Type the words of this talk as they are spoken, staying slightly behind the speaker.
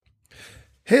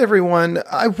Hey everyone,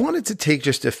 I wanted to take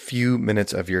just a few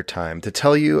minutes of your time to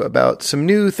tell you about some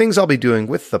new things I'll be doing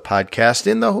with the podcast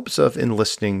in the hopes of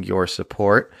enlisting your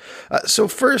support. So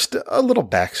first, a little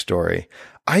backstory.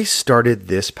 I started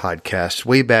this podcast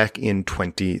way back in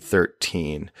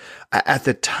 2013. At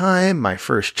the time, my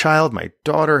first child, my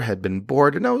daughter, had been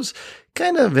born, and I was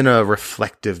kind of in a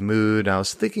reflective mood. I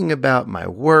was thinking about my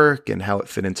work and how it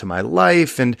fit into my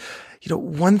life, and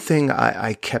one thing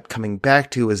I kept coming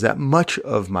back to is that much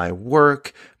of my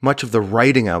work, much of the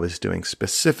writing I was doing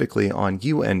specifically on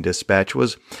UN Dispatch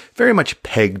was very much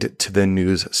pegged to the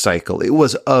news cycle. It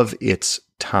was of its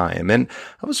time. And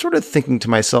I was sort of thinking to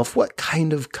myself, what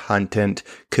kind of content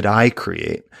could I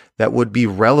create that would be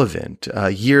relevant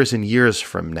years and years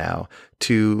from now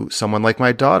to someone like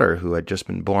my daughter who had just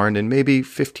been born, and maybe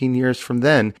 15 years from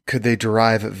then, could they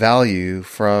derive value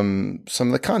from some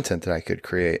of the content that I could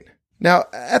create? Now,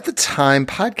 at the time,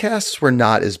 podcasts were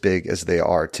not as big as they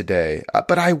are today,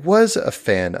 but I was a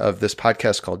fan of this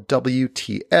podcast called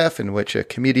WTF, in which a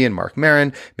comedian, Marc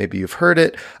Maron, maybe you've heard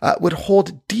it, would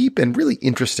hold deep and really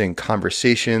interesting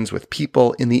conversations with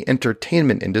people in the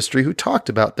entertainment industry who talked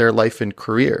about their life and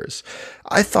careers.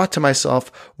 I thought to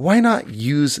myself, why not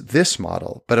use this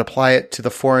model, but apply it to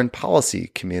the foreign policy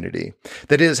community?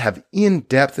 That is, have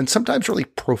in-depth and sometimes really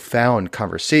profound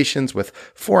conversations with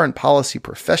foreign policy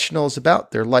professionals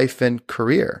about their life and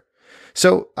career.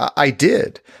 So I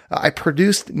did. I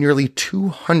produced nearly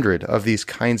 200 of these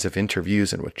kinds of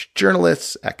interviews in which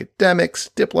journalists, academics,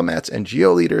 diplomats,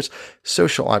 NGO leaders,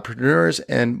 social entrepreneurs,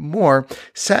 and more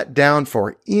sat down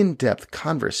for in-depth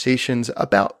conversations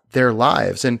about their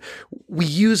lives. And we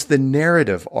used the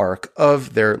narrative arc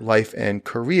of their life and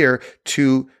career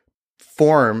to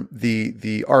form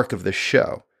the arc of the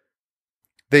show.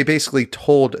 They basically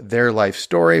told their life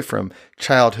story from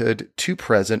childhood to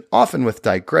present, often with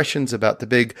digressions about the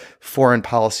big foreign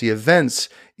policy events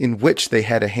in which they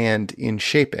had a hand in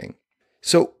shaping.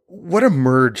 So what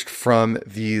emerged from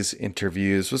these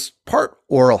interviews was part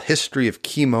oral history of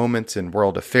key moments in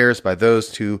world affairs by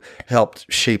those who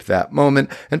helped shape that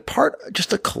moment, and part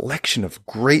just a collection of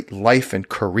great life and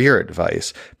career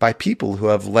advice by people who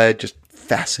have led just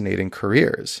fascinating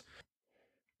careers.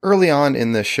 Early on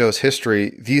in the show's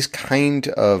history, these kind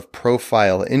of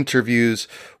profile interviews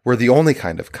were the only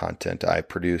kind of content I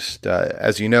produced.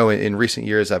 As you know, in recent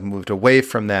years, I've moved away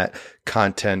from that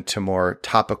content to more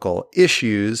topical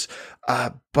issues,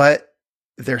 but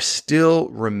there still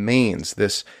remains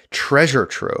this treasure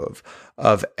trove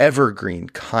of evergreen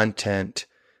content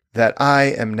that I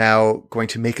am now going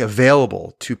to make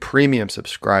available to premium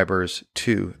subscribers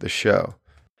to the show.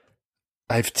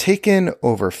 I've taken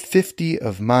over 50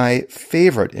 of my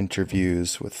favorite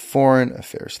interviews with foreign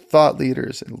affairs thought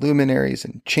leaders and luminaries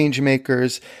and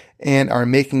changemakers, and are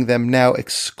making them now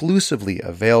exclusively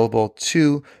available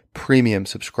to premium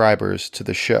subscribers to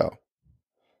the show.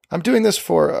 I'm doing this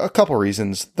for a couple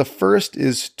reasons. The first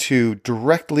is to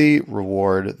directly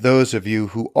reward those of you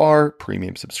who are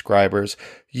premium subscribers.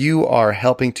 You are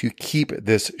helping to keep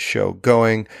this show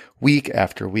going week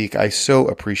after week. I so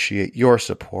appreciate your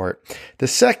support. The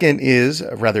second is,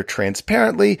 rather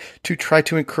transparently, to try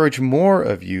to encourage more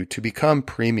of you to become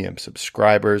premium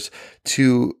subscribers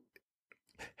to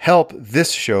help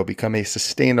this show become a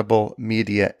sustainable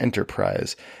media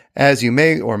enterprise. As you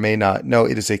may or may not know,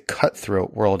 it is a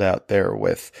cutthroat world out there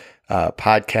with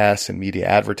podcasts and media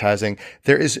advertising.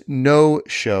 There is no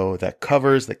show that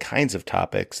covers the kinds of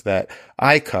topics that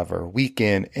I cover week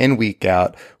in and week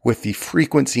out with the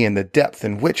frequency and the depth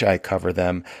in which I cover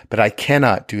them, but I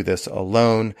cannot do this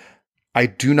alone. I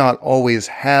do not always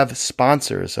have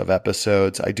sponsors of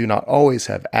episodes. I do not always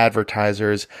have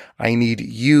advertisers. I need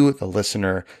you, the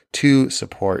listener, to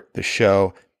support the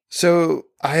show. So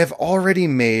I have already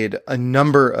made a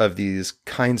number of these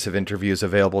kinds of interviews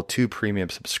available to premium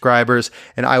subscribers,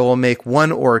 and I will make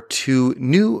 1 or 2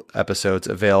 new episodes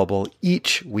available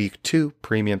each week to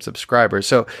premium subscribers.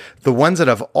 So the ones that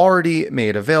I've already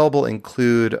made available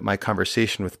include my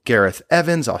conversation with Gareth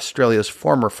Evans, Australia's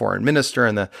former foreign minister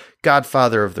and the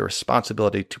godfather of the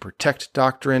responsibility to protect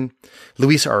doctrine,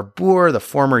 Luis Arbour, the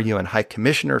former UN High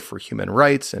Commissioner for Human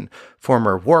Rights and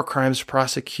former war crimes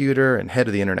prosecutor and head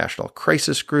of the International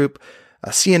Crisis Group,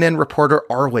 CNN reporter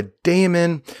Arwa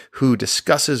Damon, who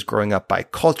discusses growing up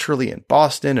biculturally in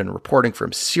Boston and reporting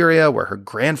from Syria, where her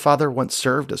grandfather once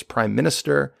served as prime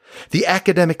minister, the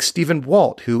academic Stephen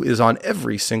Walt, who is on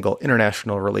every single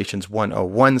International Relations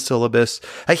 101 syllabus.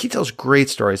 He tells great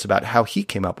stories about how he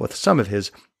came up with some of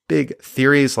his big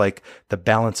theories, like the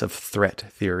balance of threat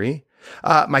theory.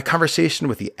 My conversation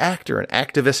with the actor and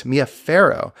activist Mia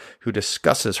Farrow, who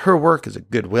discusses her work as a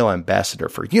goodwill ambassador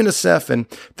for UNICEF and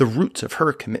the roots of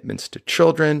her commitments to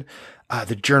children.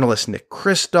 The journalist Nick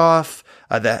Kristof,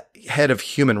 the head of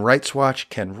Human Rights Watch,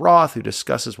 Ken Roth, who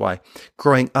discusses why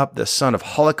growing up the son of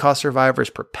Holocaust survivors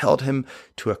propelled him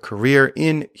to a career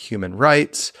in human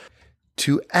rights.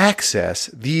 To access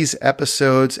these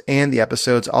episodes and the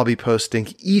episodes I'll be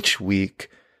posting each week,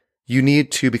 you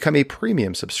need to become a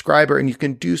premium subscriber, and you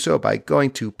can do so by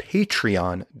going to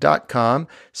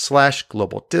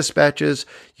patreon.com/Global Dispatches.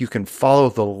 You can follow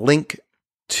the link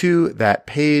to that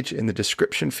page in the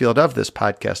description field of this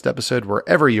podcast episode,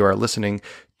 wherever you are listening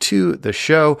to the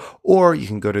show, or you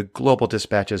can go to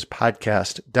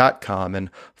globaldispatchespodcast.com and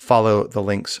follow the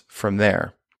links from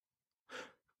there.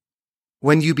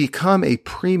 When you become a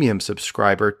premium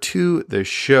subscriber to the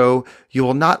show, you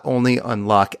will not only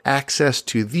unlock access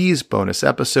to these bonus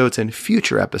episodes and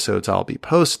future episodes I'll be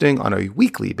posting on a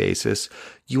weekly basis,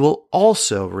 you will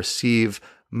also receive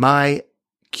my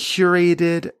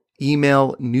curated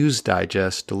email news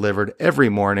digest delivered every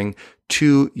morning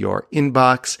to your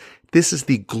inbox. This is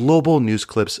the global news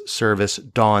clips service,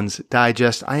 Dawn's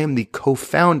Digest. I am the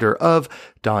co-founder of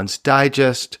Dawn's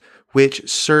Digest, which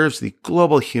serves the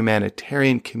global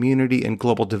humanitarian community and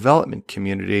global development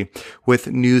community with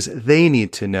news they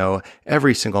need to know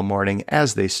every single morning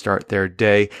as they start their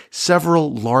day.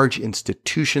 Several large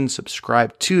institutions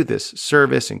subscribe to this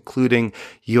service, including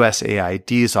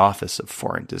USAID's Office of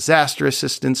Foreign Disaster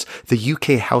Assistance, the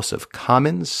UK House of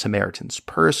Commons, Samaritan's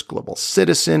Purse, Global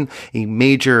Citizen, a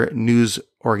major news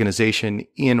organization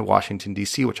in Washington,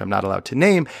 D.C., which I'm not allowed to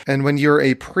name. And when you're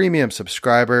a premium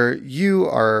subscriber, you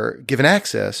are given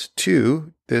access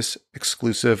to this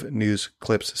exclusive news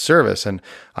clips service. And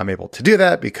I'm able to do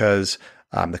that because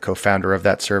I'm the co-founder of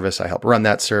that service. I help run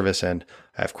that service, and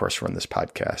I, of course, run this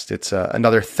podcast. It's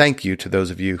another thank you to those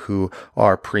of you who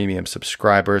are premium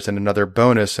subscribers, and another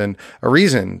bonus and a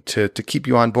reason to keep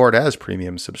you on board as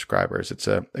premium subscribers. It's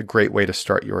a great way to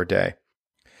start your day.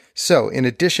 So in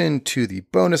addition to the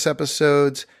bonus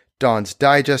episodes, Dawn's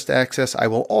Digest access, I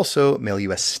will also mail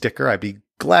you a sticker. I'd be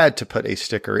glad to put a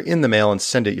sticker in the mail and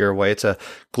send it your way. It's a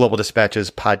Global Dispatches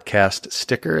podcast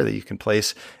sticker that you can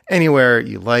place anywhere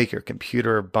you like, your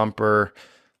computer, bumper,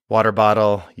 water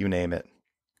bottle, you name it.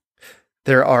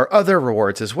 There are other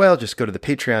rewards as well. Just go to the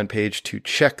Patreon page to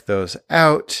check those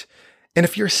out. And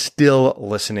if you're still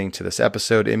listening to this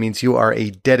episode, it means you are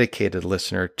a dedicated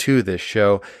listener to this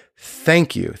show.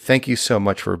 Thank you. Thank you so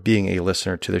much for being a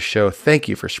listener to the show. Thank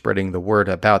you for spreading the word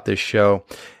about this show.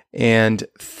 And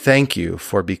thank you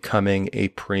for becoming a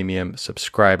premium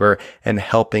subscriber and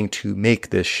helping to make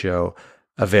this show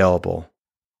available.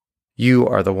 You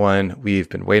are the one we've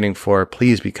been waiting for.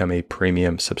 Please become a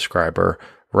premium subscriber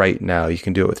right now. You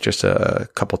can do it with just a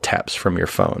couple taps from your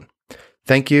phone.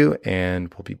 Thank you,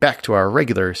 and we'll be back to our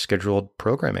regular scheduled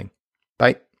programming.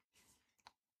 Bye.